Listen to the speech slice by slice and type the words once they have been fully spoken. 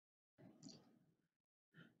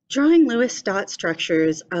Drawing Lewis dot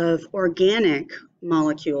structures of organic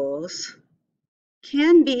molecules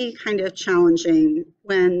can be kind of challenging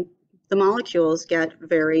when the molecules get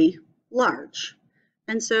very large.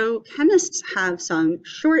 And so chemists have some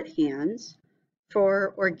shorthands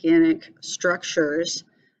for organic structures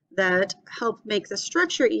that help make the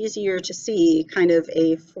structure easier to see, kind of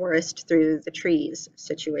a forest through the trees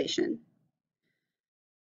situation.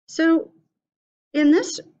 So in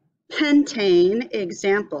this pentane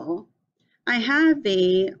example, I have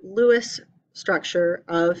the Lewis structure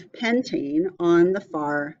of pentane on the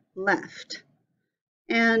far left.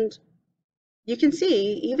 And you can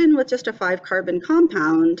see, even with just a 5-carbon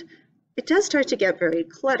compound, it does start to get very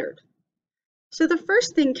cluttered. So the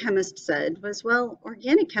first thing chemists said was, well,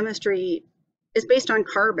 organic chemistry is based on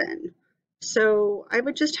carbon. So I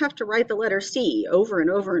would just have to write the letter C over and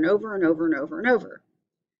over and over and over and over and over.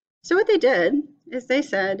 So what they did is they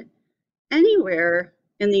said, anywhere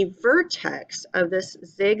in the vertex of this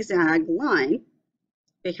zigzag line,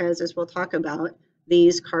 because as we'll talk about,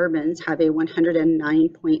 these carbons have a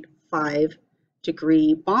 109.5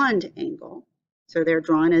 degree bond angle. So they're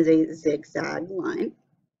drawn as a zigzag line.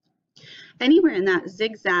 Anywhere in that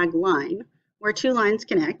zigzag line where two lines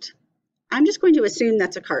connect, I'm just going to assume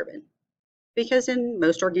that's a carbon, because in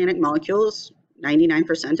most organic molecules,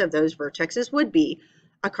 99% of those vertexes would be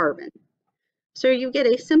a carbon. So you get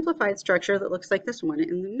a simplified structure that looks like this one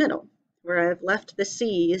in the middle, where I've left the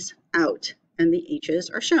C's out and the H's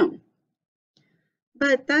are shown.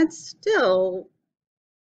 But that's still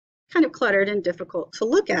kind of cluttered and difficult to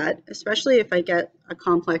look at, especially if I get a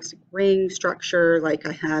complex ring structure like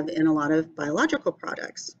I have in a lot of biological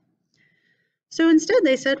products. So instead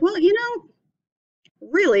they said, well,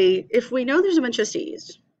 really, if we know there's a bunch of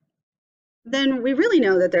C's, then we really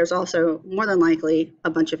know that there's also more than likely a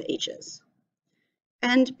bunch of H's.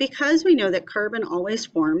 And because we know that carbon always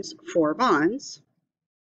forms 4 bonds,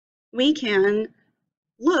 we can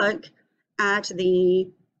look at the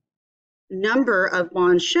number of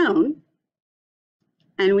bonds shown,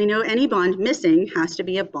 and we know any bond missing has to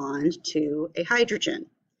be a bond to a hydrogen.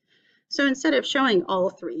 So instead of showing all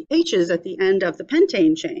 3 H's at the end of the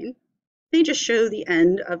pentane chain, they just show the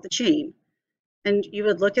end of the chain. And you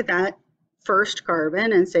would look at that first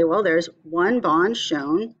carbon and say, well, there's 1 bond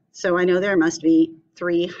shown, so I know there must be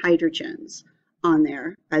 3 hydrogens on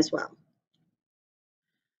there as well.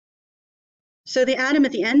 So the atom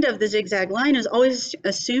at the end of the zigzag line is always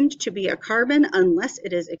assumed to be a carbon unless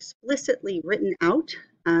it is explicitly written out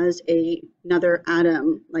as another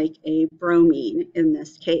atom, like a bromine in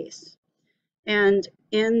this case. And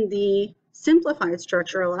in the simplified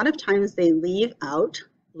structure, a lot of times they leave out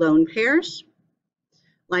lone pairs,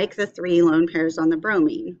 like the 3 lone pairs on the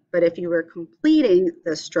bromine. But if you were completing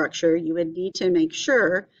the structure, you would need to make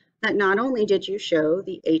sure that not only did you show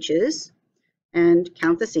the H's and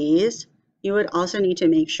count the C's, you would also need to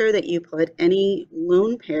make sure that you put any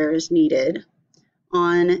lone pairs needed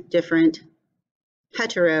on different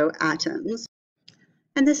heteroatoms.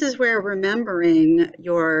 And this is where remembering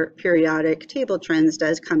your periodic table trends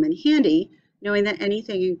does come in handy, knowing that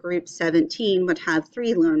anything in group 17 would have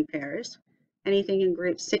 3 lone pairs. Anything in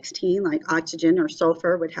group 16, like oxygen or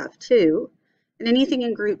sulfur, would have 2. And anything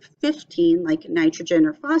in group 15, like nitrogen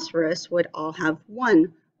or phosphorus, would all have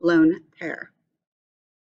 1 lone pair.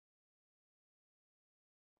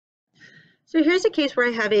 So here's a case where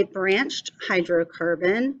I have a branched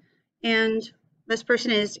hydrocarbon, and this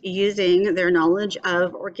person is using their knowledge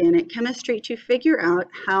of organic chemistry to figure out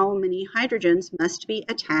how many hydrogens must be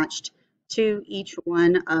attached to each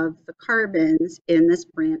one of the carbons in this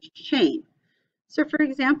branched chain. So for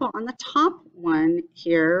example, on the top one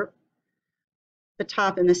here, the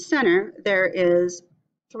top in the center, there is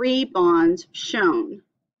 3 bonds shown.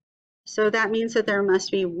 So that means that there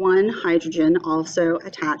must be 1 hydrogen also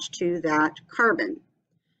attached to that carbon.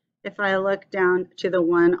 If I look down to the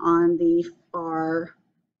one on the far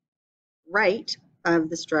right of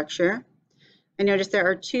the structure, I notice there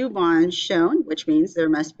are 2 bonds shown, which means there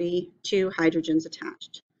must be 2 hydrogens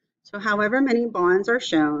attached. So however many bonds are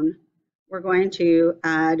shown, we're going to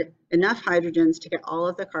add enough hydrogens to get all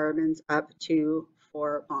of the carbons up to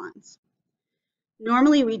 4 bonds.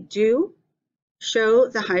 Normally we do show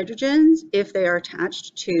the hydrogens if they are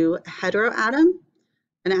attached to a heteroatom,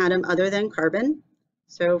 an atom other than carbon.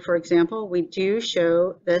 So for example, we do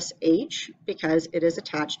show this H because it is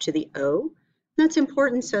attached to the O. That's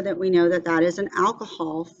important so that we know that that is an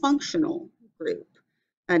alcohol functional group.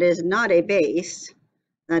 That is not a base.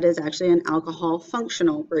 That is actually an alcohol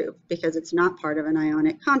functional group because it's not part of an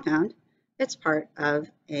ionic compound. It's part of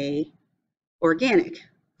an organic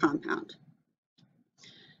compound.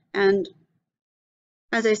 And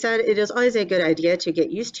As I said, it is always a good idea to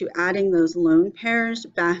get used to adding those lone pairs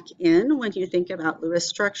back in when you think about Lewis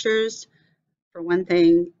structures. For one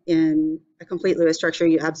thing, in a complete Lewis structure,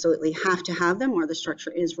 you absolutely have to have them or the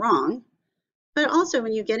structure is wrong. But also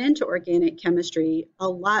when you get into organic chemistry, a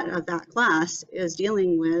lot of that class is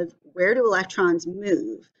dealing with where do electrons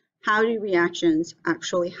move? How do reactions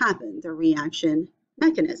actually happen? The reaction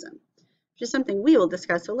mechanism, which is something we will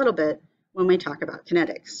discuss a little bit when we talk about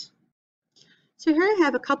kinetics. So here I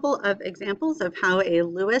have a couple of examples of how a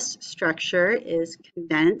Lewis structure is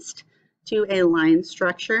condensed to a line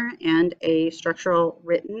structure and a structural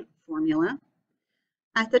written formula.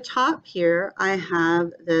 At the top here, I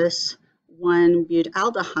have this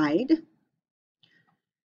 1-butaldehyde,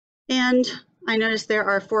 and I notice there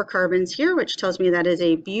are 4 carbons here, which tells me that is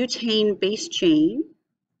a butane base chain,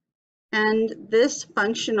 and this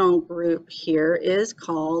functional group here is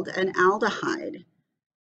called an aldehyde.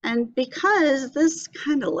 And because this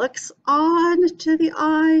kind of looks odd to the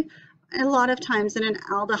eye, a lot of times in an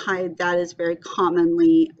aldehyde that is very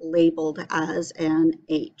commonly labeled as an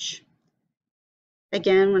H.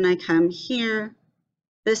 Again, when I come here,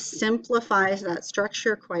 this simplifies that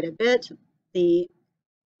structure quite a bit. The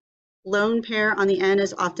lone pair on the end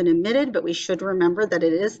is often omitted, but we should remember that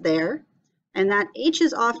it is there. And that H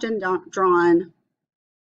is often drawn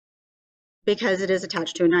because it is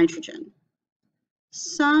attached to a nitrogen.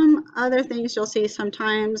 Some other things you'll see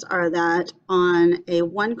sometimes are that on a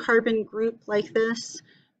 1-carbon group like this,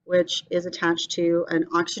 which is attached to an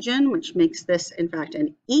oxygen, which makes this in fact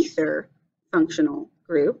an ether functional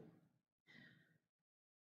group,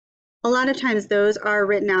 a lot of times those are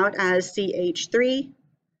written out as CH3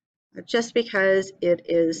 just because it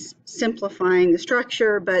is simplifying the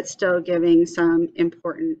structure but still giving some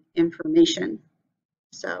important information.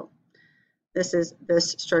 So this is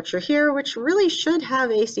this structure here, which really should have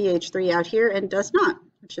a CH3 out here and does not,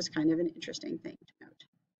 which is kind of an interesting thing to note.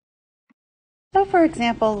 So for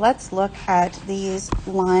example, let's look at these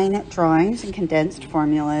line drawings and condensed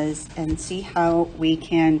formulas and see how we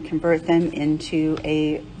can convert them into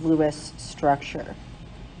a Lewis structure.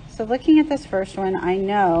 So looking at this first one, I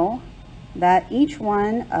know that each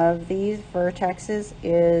one of these vertexes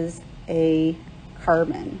is a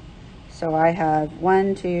carbon. So I have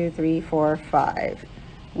 1, 2, 3, 4, 5.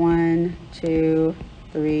 1, 2,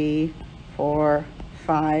 3, 4,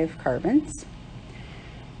 5 carbons.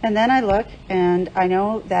 And then I look and I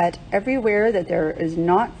know that everywhere that there is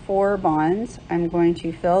not 4 bonds, I'm going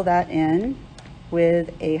to fill that in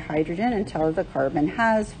with a hydrogen until the carbon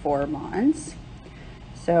has 4 bonds.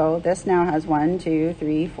 So this now has 1, 2,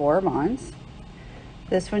 3, 4 bonds.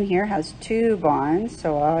 This one here has 2 bonds,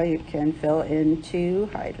 so I can fill in 2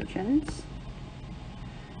 hydrogens.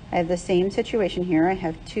 I have the same situation here. I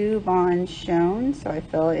have 2 bonds shown, so I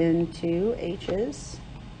fill in 2 H's.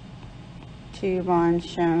 2 bonds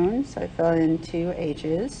shown, so I fill in 2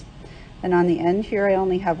 H's. And on the end here, I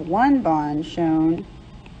only have 1 bond shown,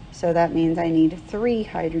 so that means I need 3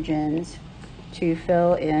 hydrogens to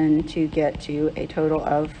fill in to get to a total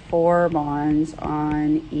of 4 bonds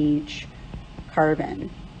on each carbon.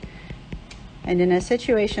 And in a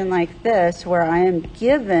situation like this, where I am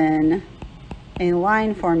given a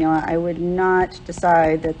line formula, I would not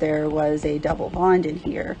decide that there was a double bond in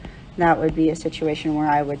here. That would be a situation where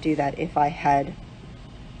I would do that if I had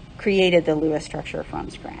created the Lewis structure from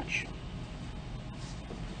scratch.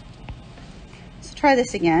 Let's try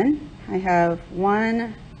this again. I have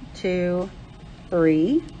 1, 2,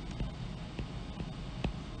 3.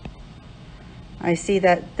 I see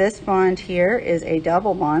that this bond here is a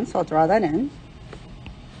double bond, so I'll draw that in,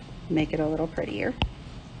 make it a little prettier.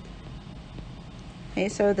 Okay,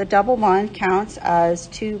 so the double bond counts as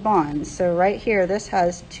 2 bonds. So right here, this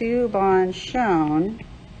has 2 bonds shown.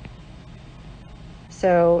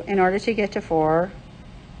 So in order to get to 4,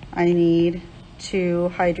 I need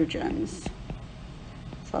 2 hydrogens.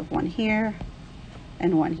 So I have 1 here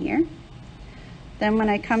and 1 here. Then when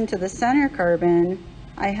I come to the center carbon,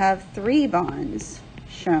 I have 3 bonds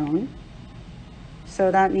shown.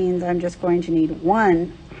 So that means I'm just going to need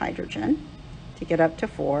 1 hydrogen to get up to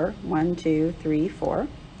 4. 1, 2, 3, 4.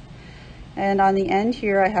 And on the end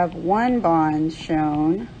here, I have 1 bond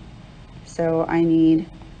shown. So I need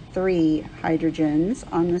 3 hydrogens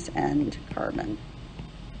on this end carbon.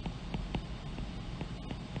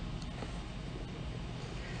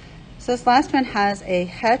 So this last one has a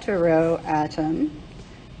heteroatom,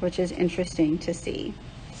 which is interesting to see.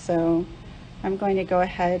 So I'm going to go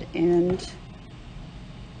ahead and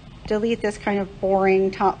delete this kind of boring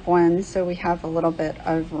top one so we have a little bit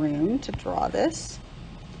of room to draw this.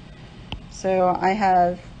 So I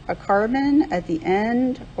have a carbon at the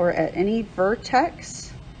end or at any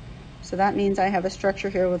vertex. So that means I have a structure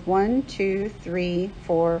here with 1, 2, 3,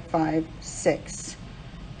 4, 5, 6.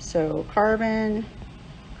 So carbon,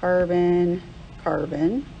 carbon,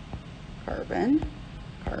 carbon, carbon,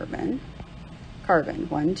 carbon, carbon.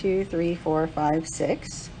 1, 2, 3, 4, 5,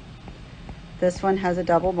 6. This one has a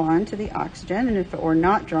double bond to the oxygen, and if it were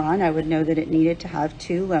not drawn, I would know that it needed to have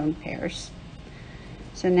 2 lone pairs.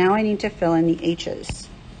 So now I need to fill in the H's.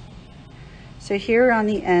 So here on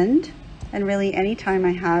the end, and really anytime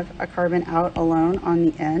I have a carbon out alone on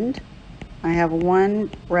the end, I have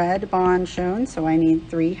 1 red bond shown, so I need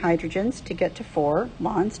 3 hydrogens to get to 4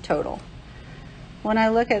 bonds total. When I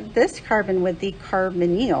look at this carbon with the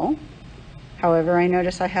carbonyl, however, I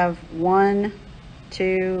notice I have 1,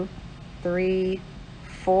 2, 3,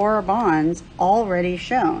 4 bonds already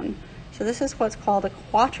shown. So this is what's called a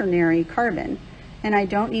quaternary carbon. And I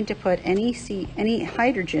don't need to put any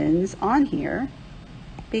hydrogens on here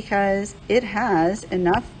because it has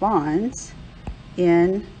enough bonds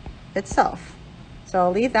in itself. So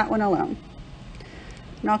I'll leave that one alone.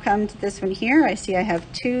 And I'll come to this one here. I see I have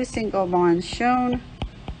 2 single bonds shown,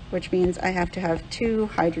 which means I have to have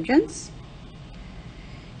 2 hydrogens.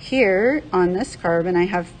 Here on this carbon, I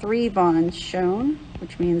have 3 bonds shown,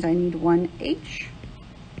 which means I need 1 H.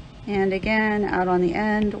 And again, out on the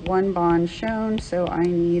end, 1 bond shown, so I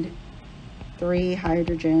need 3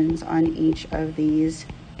 hydrogens on each of these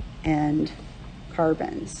end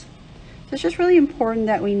carbons. So it's just really important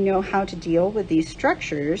that we know how to deal with these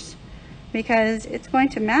structures because it's going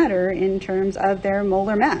to matter in terms of their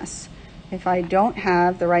molar mass. If I don't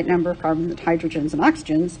have the right number of carbons, hydrogens, and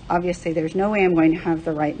oxygens, obviously there's no way I'm going to have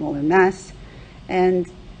the right molar mass, and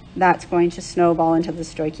that's going to snowball into the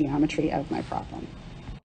stoichiometry of my problem.